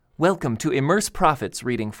Welcome to Immerse Prophets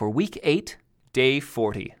reading for Week 8, Day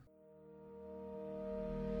 40.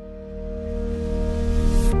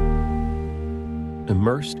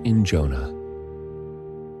 Immersed in Jonah.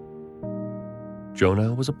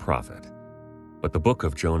 Jonah was a prophet, but the book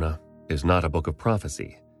of Jonah is not a book of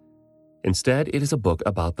prophecy. Instead, it is a book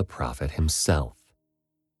about the prophet himself.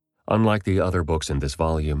 Unlike the other books in this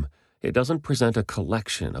volume, it doesn't present a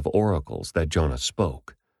collection of oracles that Jonah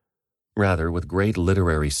spoke. Rather, with great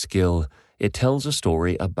literary skill, it tells a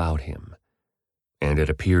story about him. And it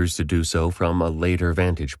appears to do so from a later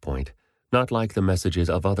vantage point, not like the messages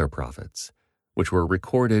of other prophets, which were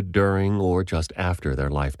recorded during or just after their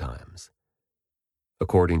lifetimes.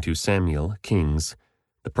 According to Samuel, Kings,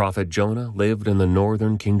 the prophet Jonah lived in the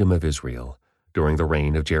northern kingdom of Israel during the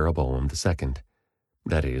reign of Jeroboam II,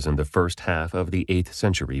 that is, in the first half of the 8th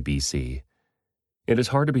century BC. It is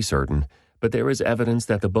hard to be certain, but there is evidence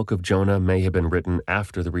that the book of Jonah may have been written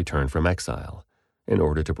after the return from exile, in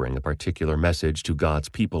order to bring a particular message to God's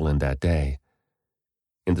people in that day.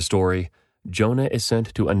 In the story, Jonah is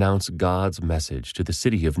sent to announce God's message to the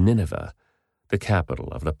city of Nineveh, the capital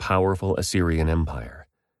of the powerful Assyrian Empire.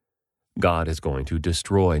 God is going to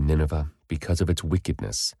destroy Nineveh because of its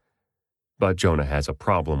wickedness. But Jonah has a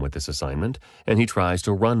problem with this assignment, and he tries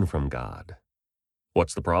to run from God.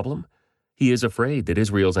 What's the problem? He is afraid that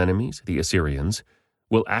Israel's enemies, the Assyrians,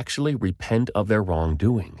 will actually repent of their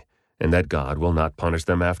wrongdoing, and that God will not punish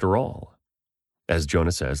them after all. As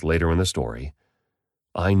Jonah says later in the story,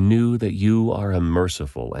 "I knew that you are a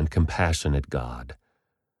merciful and compassionate God,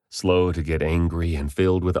 slow to get angry and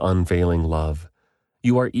filled with unfailing love.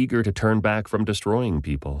 You are eager to turn back from destroying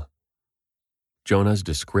people." Jonah's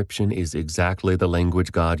description is exactly the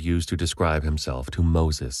language God used to describe himself to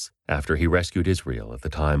Moses after he rescued Israel at the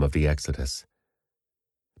time of the Exodus.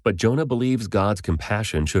 But Jonah believes God's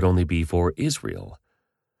compassion should only be for Israel.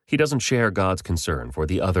 He doesn't share God's concern for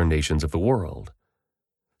the other nations of the world.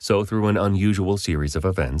 So through an unusual series of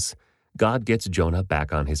events, God gets Jonah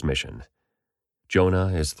back on his mission. Jonah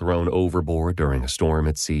is thrown overboard during a storm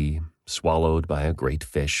at sea, swallowed by a great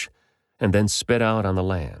fish, and then spit out on the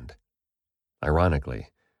land.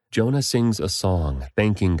 Ironically, Jonah sings a song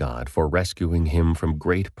thanking God for rescuing him from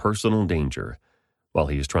great personal danger, while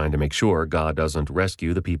he is trying to make sure God doesn't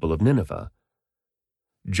rescue the people of Nineveh.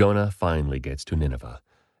 Jonah finally gets to Nineveh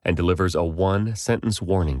and delivers a one-sentence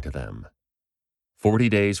warning to them. 40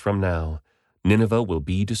 days from now, Nineveh will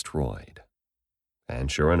be destroyed.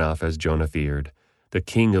 And sure enough, as Jonah feared, the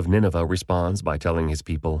king of Nineveh responds by telling his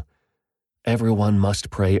people, "Everyone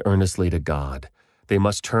must pray earnestly to God. They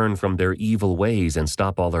must turn from their evil ways and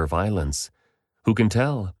stop all their violence. Who can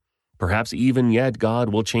tell? Perhaps even yet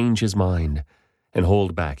God will change his mind and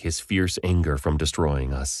hold back his fierce anger from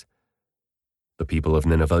destroying us." The people of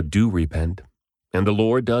Nineveh do repent, and the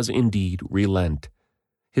Lord does indeed relent,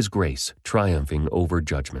 his grace triumphing over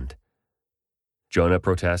judgment. Jonah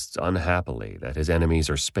protests unhappily that his enemies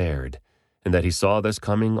are spared and that he saw this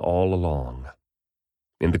coming all along.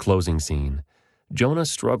 In the closing scene, Jonah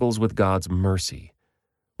struggles with God's mercy,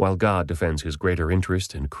 while God defends his greater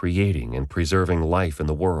interest in creating and preserving life in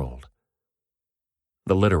the world.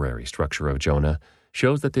 The literary structure of Jonah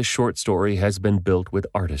shows that this short story has been built with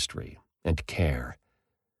artistry and care.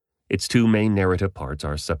 Its two main narrative parts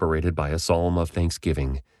are separated by a psalm of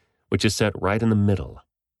thanksgiving, which is set right in the middle.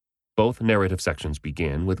 Both narrative sections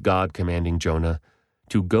begin with God commanding Jonah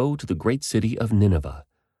to go to the great city of Nineveh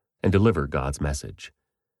and deliver God's message.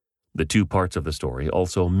 The two parts of the story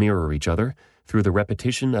also mirror each other through the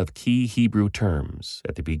repetition of key Hebrew terms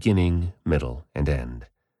at the beginning, middle, and end.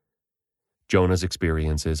 Jonah's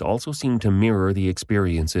experiences also seem to mirror the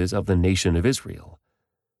experiences of the nation of Israel.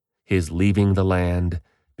 His leaving the land,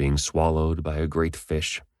 being swallowed by a great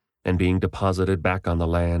fish, and being deposited back on the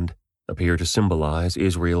land appear to symbolize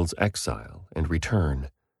Israel's exile and return.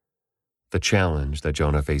 The challenge that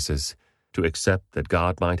Jonah faces, to accept that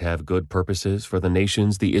God might have good purposes for the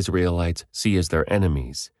nations the Israelites see as their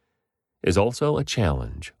enemies, is also a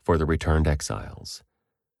challenge for the returned exiles.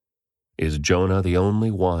 Is Jonah the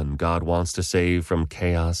only one God wants to save from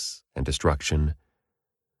chaos and destruction?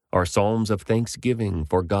 Are psalms of thanksgiving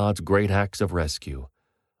for God's great acts of rescue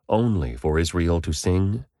only for Israel to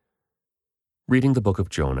sing? Reading the book of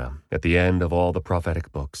Jonah at the end of all the prophetic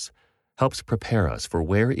books helps prepare us for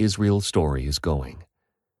where Israel's story is going.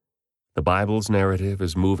 The Bible's narrative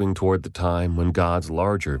is moving toward the time when God's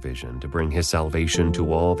larger vision to bring his salvation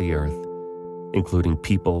to all the earth, including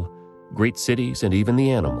people, great cities, and even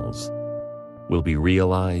the animals, will be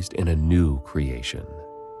realized in a new creation.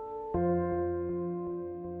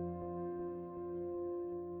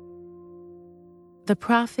 The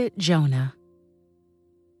prophet Jonah.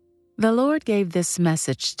 The Lord gave this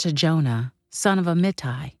message to Jonah, son of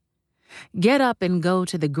Amittai. Get up and go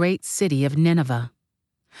to the great city of Nineveh.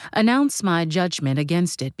 Announce my judgment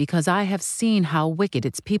against it, because I have seen how wicked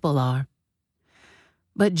its people are.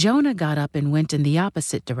 But Jonah got up and went in the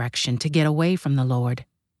opposite direction to get away from the Lord.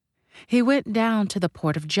 He went down to the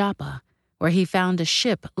port of Joppa, where he found a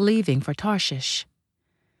ship leaving for Tarshish.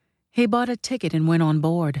 He bought a ticket and went on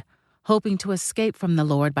board, hoping to escape from the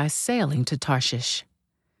Lord by sailing to Tarshish.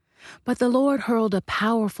 But the Lord hurled a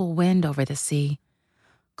powerful wind over the sea,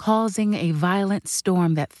 causing a violent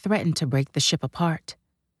storm that threatened to break the ship apart.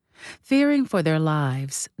 Fearing for their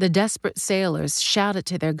lives, the desperate sailors shouted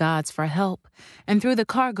to their gods for help and threw the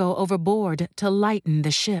cargo overboard to lighten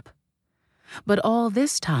the ship. But all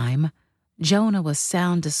this time, Jonah was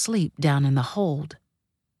sound asleep down in the hold.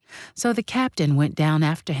 So the captain went down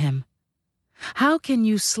after him. "How can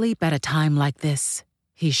you sleep at a time like this?"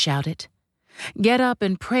 he shouted. "Get up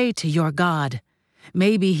and pray to your God.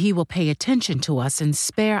 Maybe he will pay attention to us and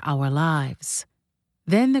spare our lives."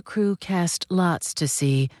 Then the crew cast lots to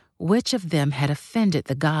see which of them had offended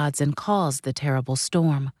the gods and caused the terrible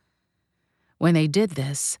storm. When they did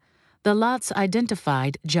this, the lots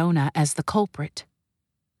identified Jonah as the culprit.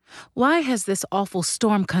 "Why has this awful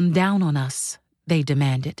storm come down on us?" they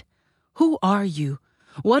demanded. "Who are you?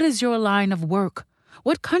 What is your line of work?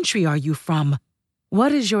 What country are you from?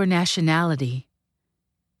 What is your nationality?"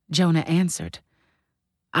 Jonah answered,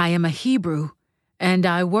 "I am a Hebrew, and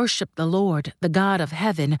I worship the Lord, the God of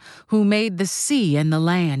heaven, who made the sea and the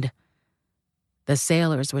land." The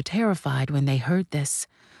sailors were terrified when they heard this,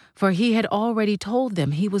 for he had already told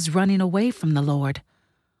them he was running away from the Lord.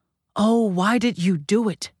 "Oh, why did you do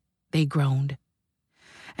it?" they groaned.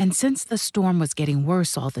 And since the storm was getting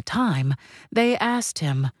worse all the time, they asked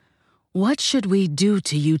him, "What should we do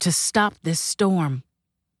to you to stop this storm?"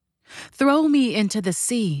 "Throw me into the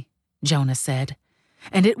sea," Jonah said,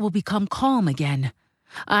 "and it will become calm again.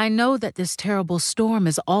 I know that this terrible storm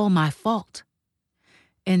is all my fault."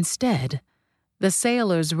 Instead, the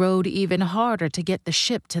sailors rowed even harder to get the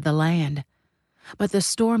ship to the land. But the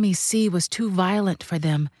stormy sea was too violent for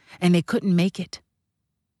them, and they couldn't make it.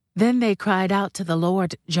 Then they cried out to the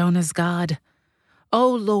Lord, Jonah's God.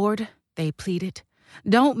 "Oh Lord," they pleaded,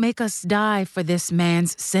 "don't make us die for this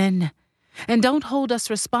man's sin, and don't hold us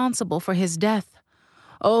responsible for his death.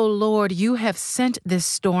 Oh Lord, you have sent this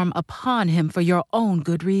storm upon him for your own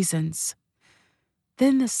good reasons."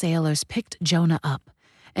 Then the sailors picked Jonah up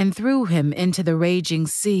and threw him into the raging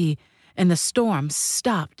sea, and the storm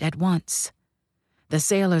stopped at once. The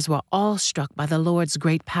sailors were awestruck by the Lord's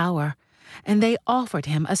great power, and they offered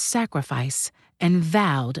him a sacrifice and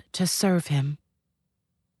vowed to serve him.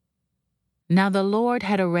 Now the Lord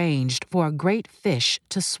had arranged for a great fish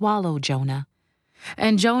to swallow Jonah,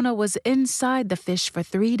 and Jonah was inside the fish for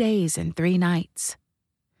 3 days and 3 nights.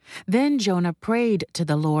 Then Jonah prayed to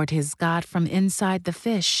the Lord his God from inside the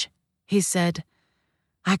fish. He said,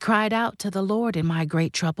 "I cried out to the Lord in my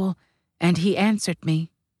great trouble, and he answered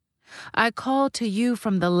me. I called to you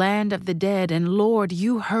from the land of the dead, and Lord,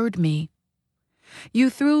 you heard me. You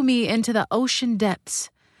threw me into the ocean depths,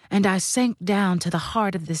 and I sank down to the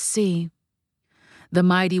heart of the sea. The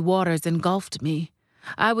mighty waters engulfed me.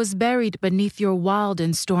 I was buried beneath your wild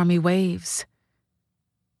and stormy waves.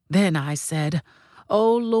 Then I said,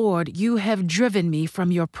 O Lord, you have driven me from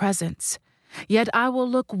your presence, yet I will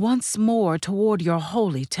look once more toward your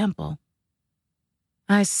holy temple.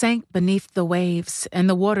 I sank beneath the waves, and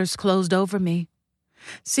the waters closed over me.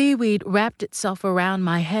 Seaweed wrapped itself around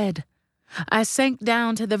my head. I sank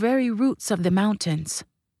down to the very roots of the mountains.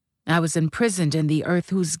 I was imprisoned in the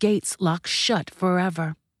earth whose gates lock shut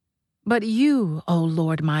forever. But you, O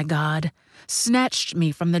Lord my God, snatched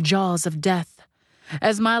me from the jaws of death.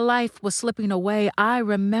 As my life was slipping away, I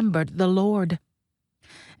remembered the Lord.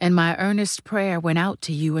 And my earnest prayer went out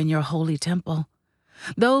to you in your holy temple.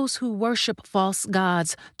 Those who worship false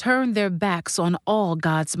gods turn their backs on all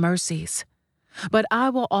God's mercies. But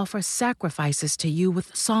I will offer sacrifices to you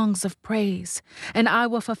with songs of praise, and I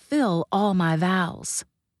will fulfill all my vows.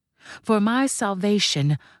 For my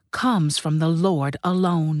salvation comes from the Lord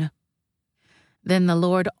alone." Then the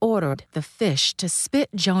Lord ordered the fish to spit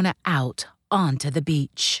Jonah out onto the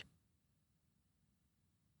beach.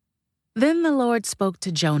 Then the Lord spoke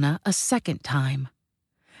to Jonah a second time.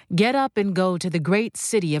 "Get up and go to the great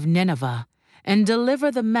city of Nineveh, and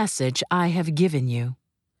deliver the message I have given you."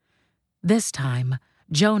 This time,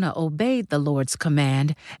 Jonah obeyed the Lord's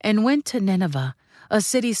command and went to Nineveh, a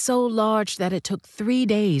city so large that it took 3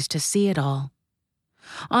 days to see it all.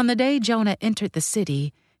 On the day Jonah entered the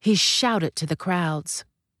city, he shouted to the crowds,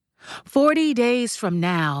 40 days from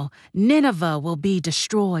now, Nineveh will be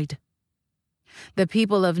destroyed. The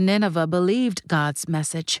people of Nineveh believed God's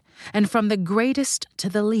message, and from the greatest to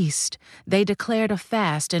the least, they declared a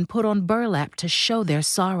fast and put on burlap to show their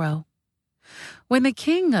sorrow. When the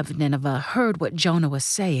king of Nineveh heard what Jonah was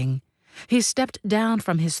saying, he stepped down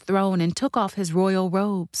from his throne and took off his royal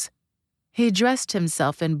robes. He dressed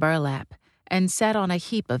himself in burlap and sat on a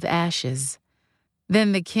heap of ashes.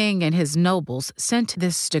 Then the king and his nobles sent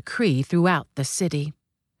this decree throughout the city: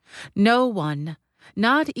 "No one,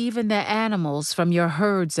 not even the animals from your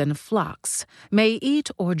herds and flocks, may eat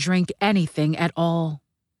or drink anything at all.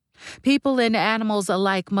 People and animals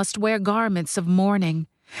alike must wear garments of mourning,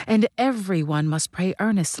 and everyone must pray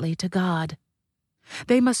earnestly to God.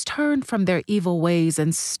 They must turn from their evil ways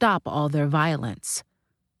and stop all their violence.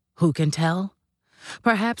 Who can tell?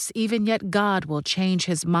 Perhaps even yet God will change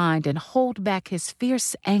his mind and hold back his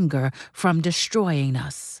fierce anger from destroying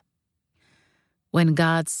us." When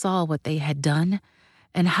God saw what they had done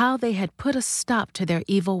and how they had put a stop to their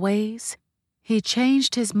evil ways, he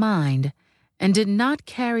changed his mind and did not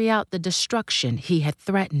carry out the destruction he had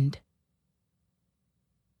threatened.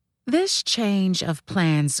 This change of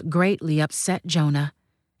plans greatly upset Jonah,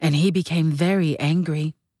 and he became very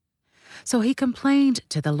angry. So he complained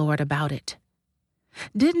to the Lord about it.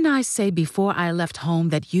 "Didn't I say before I left home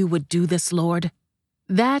that you would do this, Lord?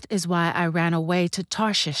 That is why I ran away to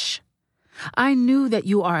Tarshish. I knew that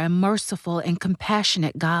you are a merciful and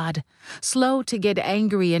compassionate God, slow to get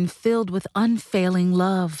angry and filled with unfailing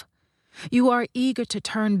love. You are eager to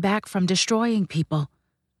turn back from destroying people.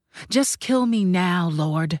 Just kill me now,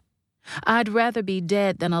 Lord. I'd rather be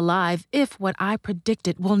dead than alive if what I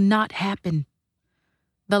predicted will not happen."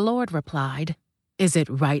 The Lord replied, "Is it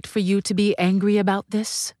right for you to be angry about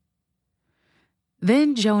this?"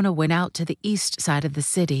 Then Jonah went out to the east side of the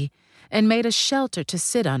city and made a shelter to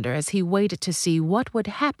sit under as he waited to see what would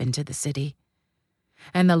happen to the city.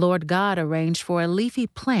 And the Lord God arranged for a leafy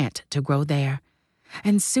plant to grow there,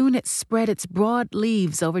 and soon it spread its broad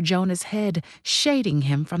leaves over Jonah's head, shading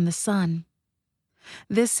him from the sun.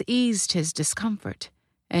 This eased his discomfort,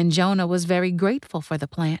 and Jonah was very grateful for the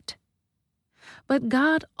plant. But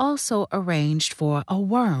God also arranged for a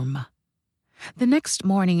worm. The next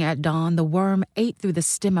morning at dawn, the worm ate through the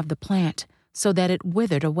stem of the plant so that it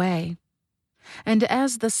withered away. And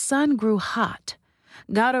as the sun grew hot,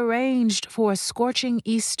 God arranged for a scorching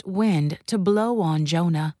east wind to blow on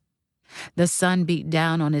Jonah. The sun beat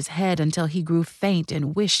down on his head until he grew faint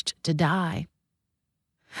and wished to die.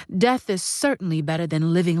 "Death is certainly better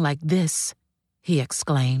than living like this," he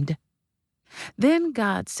exclaimed. Then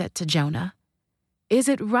God said to Jonah, "Is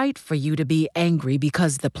it right for you to be angry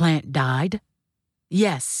because the plant died?"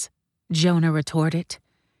 "Yes," Jonah retorted,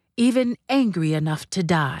 "even angry enough to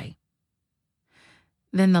die."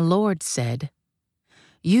 Then the Lord said,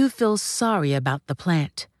 "You feel sorry about the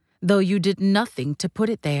plant, though you did nothing to put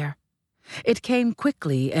it there. It came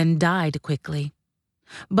quickly and died quickly.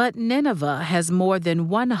 But Nineveh has more than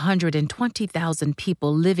 120,000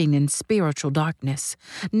 people living in spiritual darkness,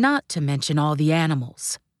 not to mention all the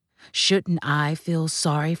animals. Shouldn't I feel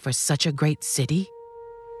sorry for such a great city?"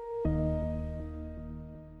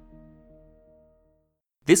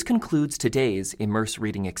 This concludes today's Immerse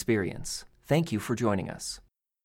Reading Experience. Thank you for joining us.